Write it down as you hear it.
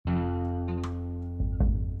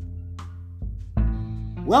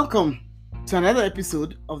Welcome to another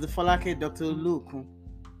episode of the Falake Dr. Oluokun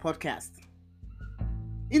podcast.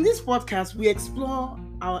 In this podcast, we explore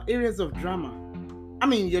our areas of drama.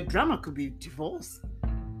 Your drama could be divorce,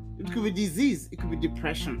 it could be disease, it could be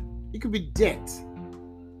depression, it could be death.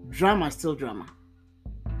 Drama is still drama.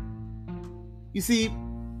 You see,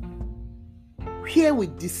 here we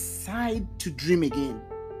decide to dream again.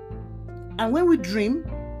 And when we dream,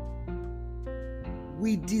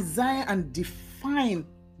 we desire and define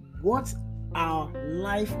what our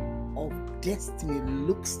life of destiny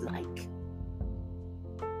looks like.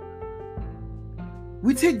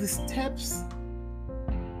 We take the steps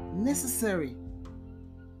necessary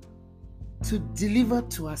to deliver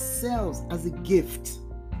to ourselves as a gift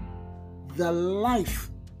the life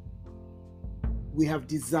we have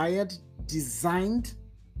desired, designed,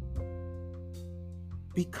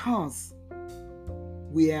 because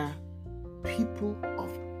we are people of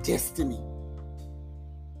destiny.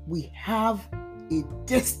 We have a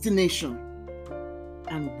destination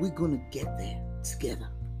and we're going to get there together.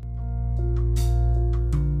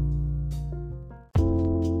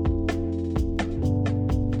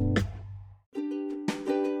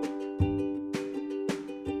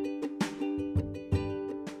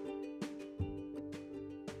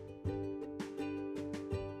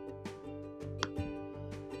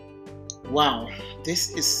 Wow, this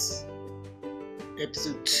is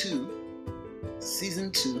episode 2,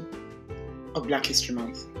 season 2 of Black History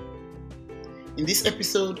Month. In this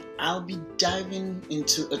episode, I'll be diving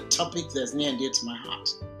into a topic that's near and dear to my heart: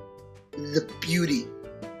 the beauty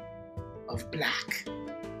of black.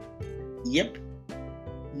 Yep,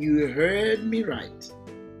 you heard me right.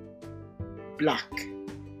 Black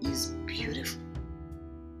is beautiful.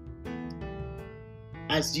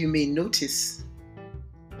 As you may notice,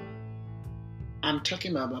 I'm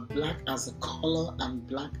talking about black as a color and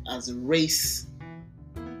black as a race.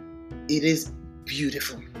 It is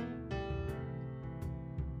beautiful.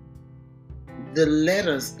 The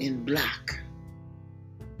letters in black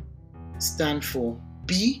stand for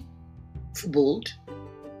B for bold,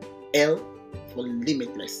 L for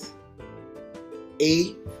limitless,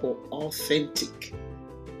 A for authentic,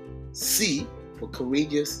 C for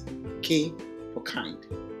courageous, K for kind.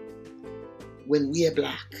 When we are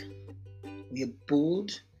black, we are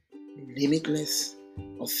bold, limitless,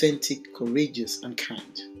 authentic, courageous, and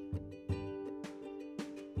kind.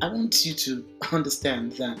 I want you to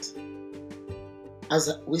understand that as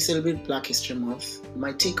we celebrate Black History Month,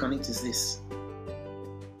 my take on it is this: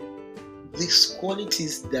 these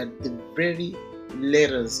qualities that the very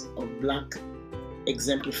letters of black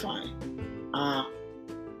exemplify are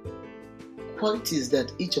qualities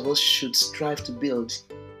that each of us should strive to build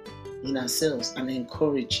in ourselves and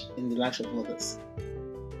encourage in the life of others.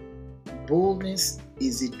 Boldness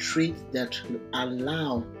is a trait that will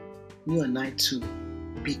allow you and I to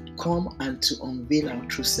become and to unveil our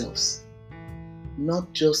true selves,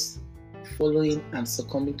 not just following and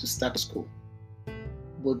succumbing to status quo,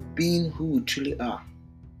 but being who we truly are,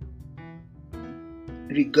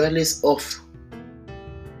 regardless of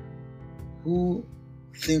who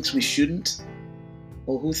thinks we shouldn't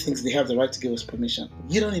or who thinks they have the right to give us permission.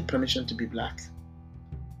 You don't need permission to be black.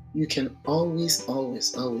 You can always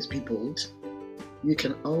be bold. You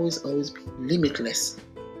can always be limitless.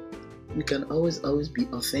 You can always be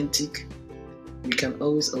authentic. You can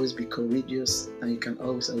always be courageous, and you can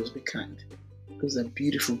always be kind. Those are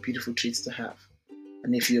beautiful traits to have.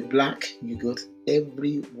 And if you're black, you got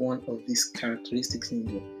every one of these characteristics in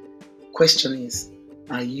you. Question is,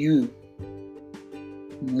 are you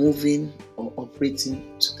moving or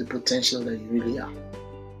operating to the potential that you really are?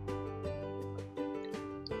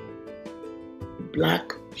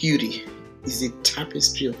 Black beauty is a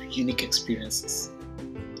tapestry of unique experiences,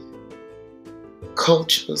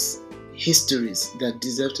 cultures, histories that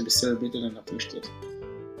deserve to be celebrated and uplifted.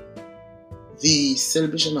 The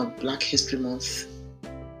celebration of Black History Month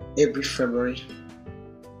every February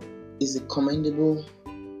is a commendable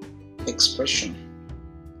expression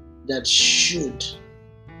that should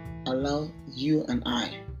allow you and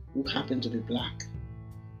I, who happen to be black,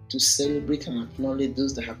 to celebrate and acknowledge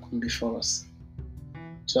those that have come before us,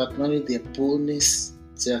 to acknowledge their boldness,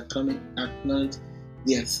 to acknowledge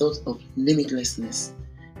their thought of limitlessness,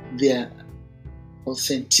 their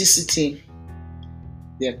authenticity,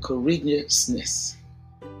 their courageousness,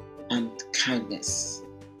 and kindness.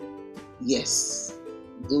 Yes,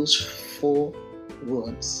 those 4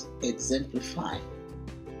 words exemplify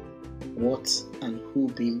what and who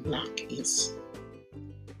being black is.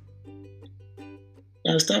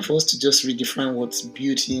 Now it's time for us to just redefine what's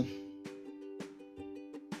beauty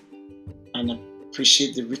and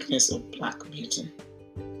appreciate the richness of black beauty.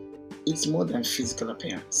 it's more than physical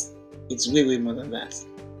appearance. It's way, way more than that.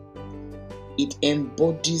 It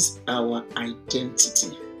embodies our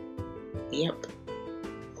identity. Yep.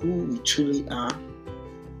 Who we truly are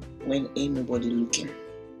when ain't nobody looking.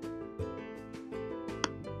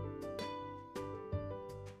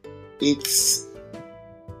 It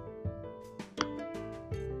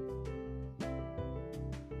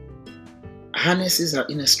harnesses our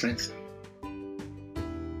inner strength.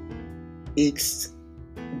 It's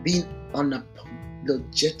being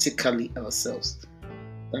unapologetically ourselves.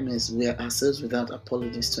 That means we are ourselves without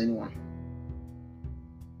apologies to anyone.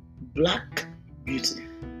 Black beauty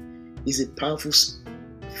is a powerful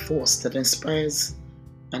force that inspires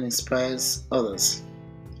and inspires others.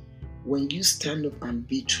 When you stand up and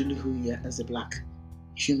be truly who you are as a black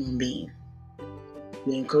human being,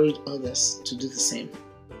 you encourage others to do the same.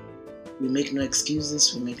 We make no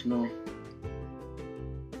excuses, we make no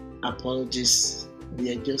apologies.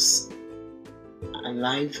 We are just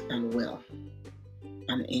alive and well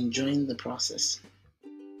and enjoying the process.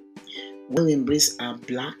 When we embrace our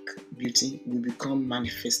black beauty, we become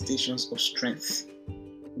manifestations of strength,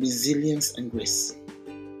 resilience, and grace.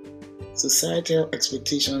 Societal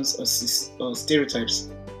expectations or stereotypes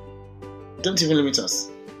don't even limit us.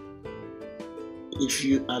 If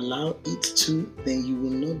you allow it to, then you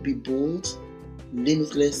will not be bold,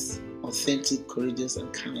 limitless, authentic, courageous,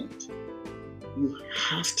 and kind. You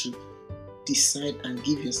have to decide and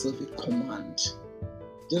give yourself a command.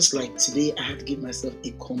 Just like today, I had to give myself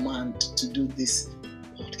a command to do this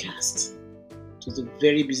podcast. It was a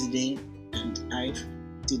very busy day, and I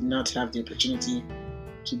did not have the opportunity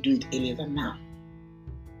to do it earlier than now.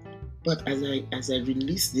 But as I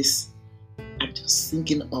release this, I'm just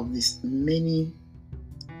thinking of this many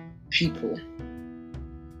people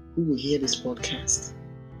who will hear this podcast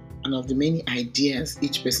and of the many ideas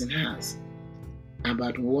each person has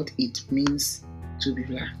about what it means to be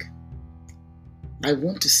black. I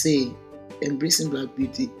want to say embracing black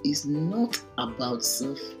beauty is not about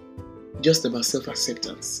just about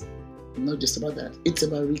self-acceptance. Not just about that. It's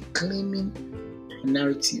about reclaiming a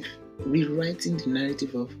narrative, rewriting the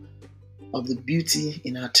narrative of the beauty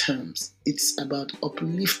in our terms. It's about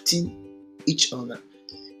uplifting each other.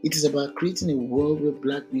 It is about creating a world where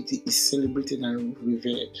black beauty is celebrated and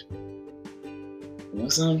revered. You know,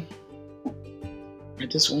 Sam, I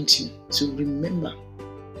just want you to remember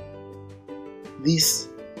these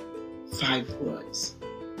 5 words.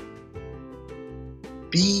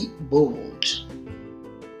 Be bold.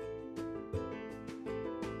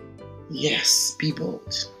 Yes, be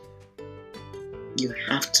bold. You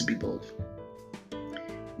have to be bold.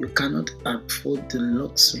 You cannot afford the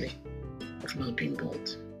luxury of not being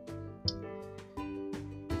bold.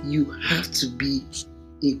 You have to be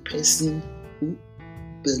a person who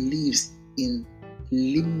believes in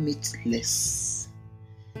limitless.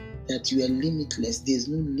 That you are limitless. There's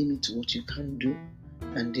no limit to what you can do,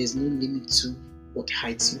 and there's no limit to what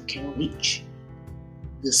heights you can reach.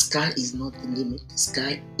 The sky is not the limit. The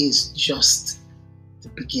sky is just the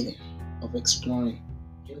beginning of exploring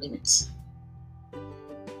your limits.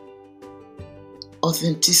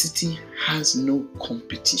 Authenticity has no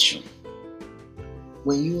competition.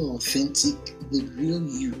 When you are authentic, the real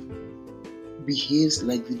you behaves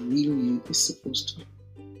like the real you is supposed to.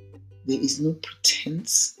 There is no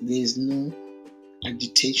pretense, there is no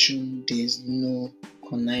agitation, there is no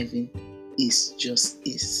conniving. It just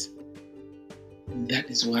is. And that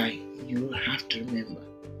is why you have to remember,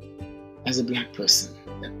 as a black person,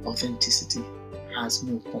 that authenticity has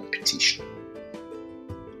no competition.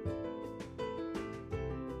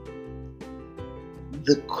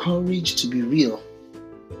 The courage to be real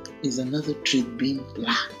is another trait being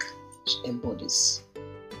black embodies.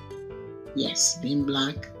 Yes, being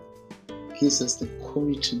black gives us the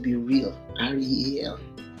courage to be real, R-E-A-L.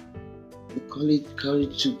 The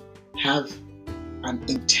courage to have an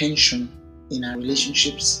intention in our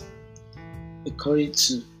relationships, the courage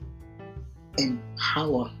to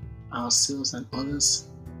empower ourselves and others,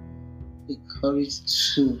 the courage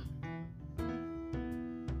to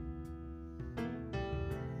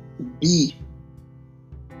be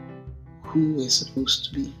who we're supposed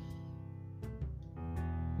to be.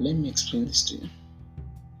 Let me explain this to you.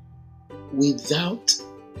 Without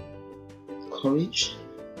courage,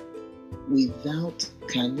 without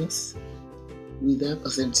kindness, without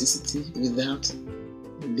authenticity, without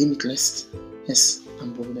limitlessness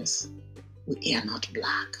and boldness, we are not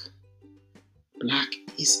black. Black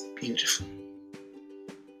is beautiful.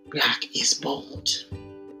 Black is bold.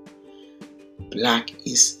 Black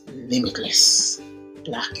is limitless.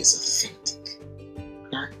 Black is authentic.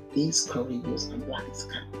 Black is courageous, and black is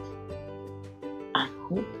kind. I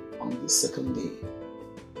hope on the second day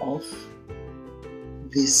of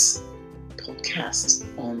this podcast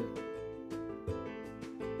on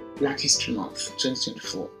Black History Month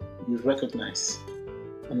 2024, you recognize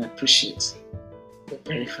and appreciate the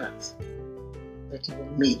very fact that you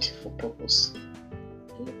were made for purpose,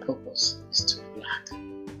 and your purpose is to be black.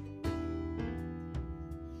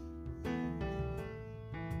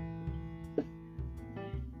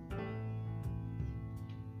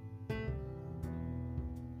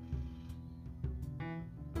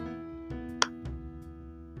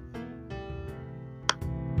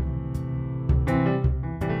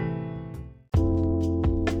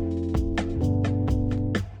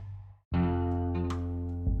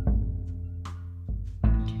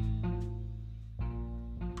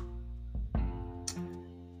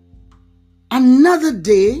 Another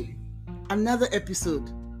day, another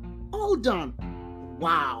episode, all done.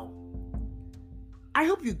 Wow. I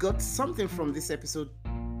hope you got something from this episode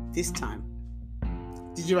this time.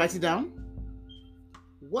 Did you write it down?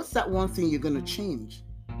 What's that one thing you're going to change?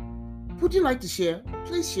 Would you like to share?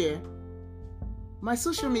 Please share. My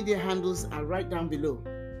social media handles are right down below.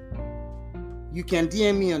 You can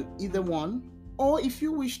DM me on either one, or if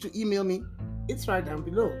you wish to email me, it's right down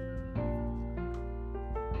below.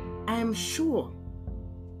 I am sure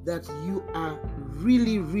that you are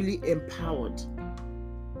really, really empowered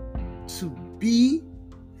to be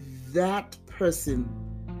that person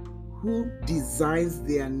who designs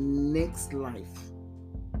their next life,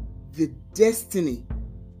 the destiny,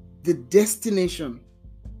 the destination.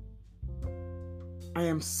 I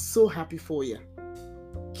am so happy for you.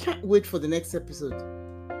 Can't wait for the next episode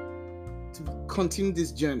to continue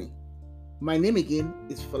this journey. My name again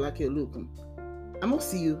is Falake Olukun. I'm going to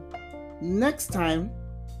see you next time,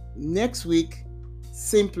 next week,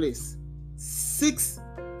 same place, 6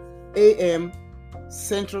 a.m.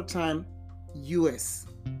 Central Time, US.